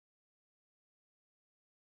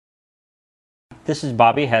This is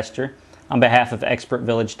Bobby Hester on behalf of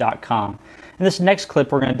expertvillage.com. In this next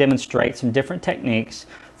clip, we're going to demonstrate some different techniques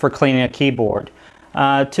for cleaning a keyboard.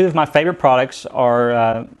 Two of my favorite products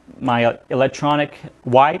are my electronic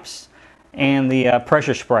wipes and the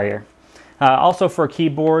pressure sprayer. Also for a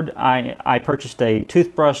keyboard, I purchased a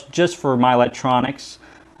toothbrush just for my electronics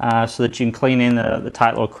so that you can clean in the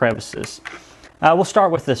tight little crevices. We'll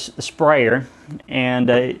start with the sprayer, and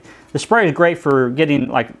the sprayer is great for getting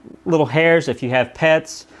like little hairs if you have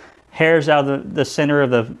pets, hairs out of the center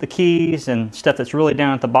of the keys and stuff that's really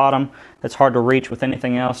down at the bottom that's hard to reach with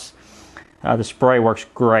anything else. The spray works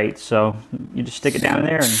great, so you just stick it down in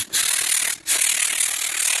there and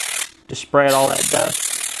just spray out all that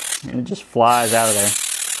dust, and it just flies out of there.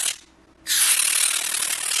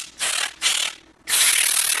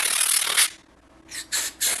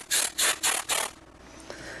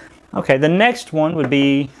 Okay, the next one would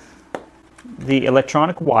be the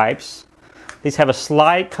electronic wipes. These have a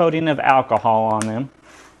slight coating of alcohol on them.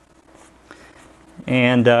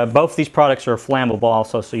 And both these products are flammable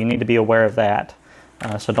also, so you need to be aware of that.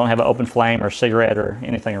 So don't have an open flame or cigarette or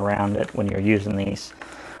anything around it when you're using these.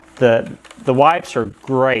 The wipes are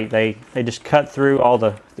great. They just cut through all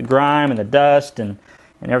the grime and the dust and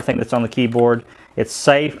everything that's on the keyboard. It's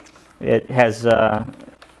safe. It has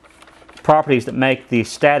properties that make the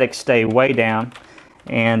static stay way down,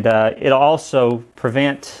 and it'll also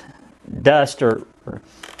prevent dust or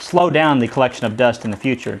slow down the collection of dust in the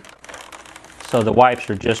future. So the wipes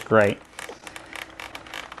are just great.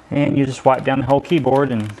 And you just wipe down the whole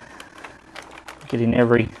keyboard and getting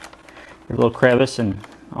every little crevice and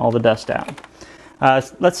all the dust out.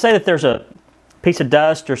 Let's say that there's a piece of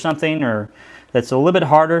dust or something or that's a little bit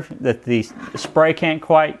harder that the spray can't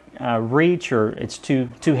quite reach, or it's too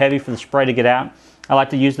heavy for the spray to get out. I like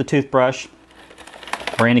to use the toothbrush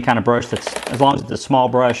or any kind of brush that's, as long as it's a small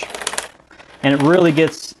brush, and it really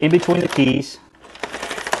gets in between the keys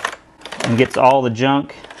and gets all the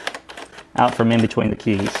junk out from in between the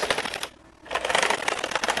keys.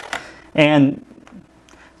 And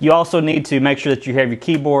you also need to make sure that you have your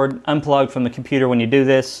keyboard unplugged from the computer when you do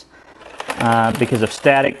this, because of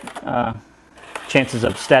static chances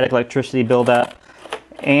of static electricity buildup,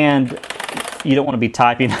 and you don't want to be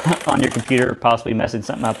typing on your computer, possibly messing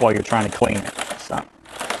something up while you're trying to clean it.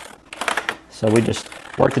 So we just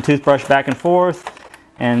work the toothbrush back and forth,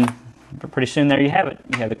 and pretty soon there you have it.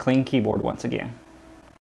 You have a clean keyboard once again.